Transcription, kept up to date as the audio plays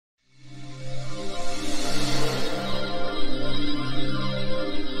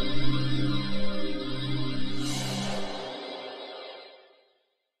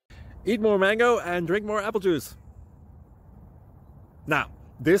Eat more mango and drink more apple juice. Now,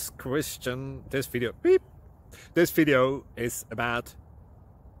 this video is about...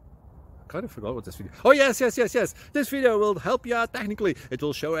 I kind of forgot what this video... Oh, yes. This video will help you out technically. It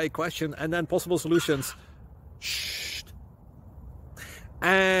will show a question and then possible solutions. Shh.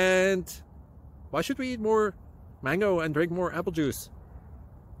 And why should we eat more mango and drink more apple juice?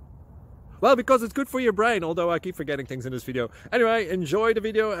 Well, because it's good for your brain, although I keep forgetting things in this video. Anyway, enjoy the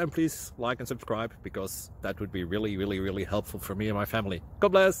video and please like and subscribe, because that would be really helpful for me and my family.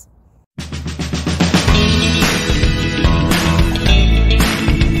 God bless!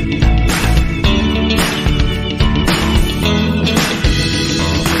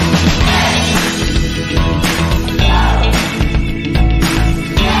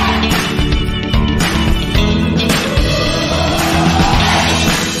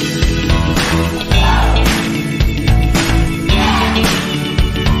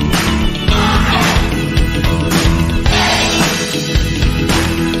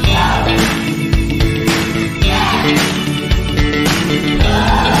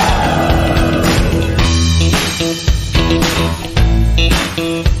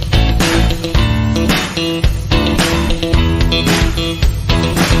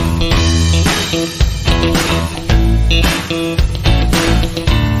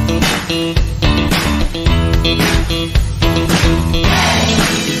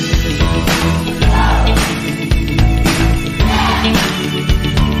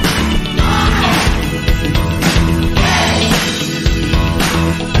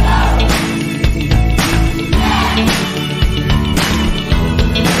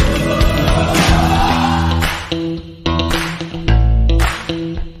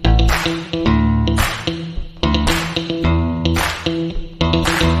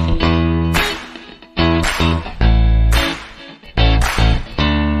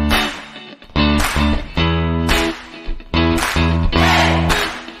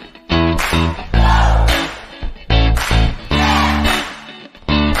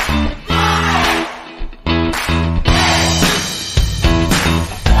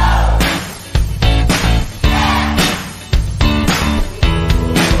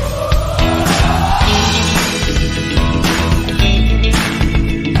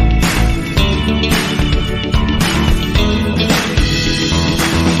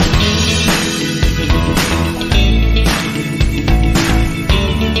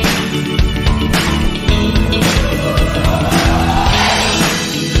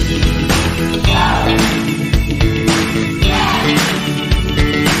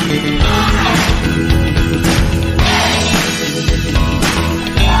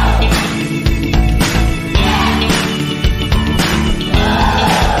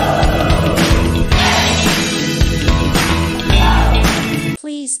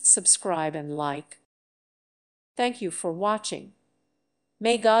 Subscribe and like. Thank you for watching.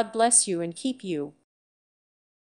 May God bless you and keep you.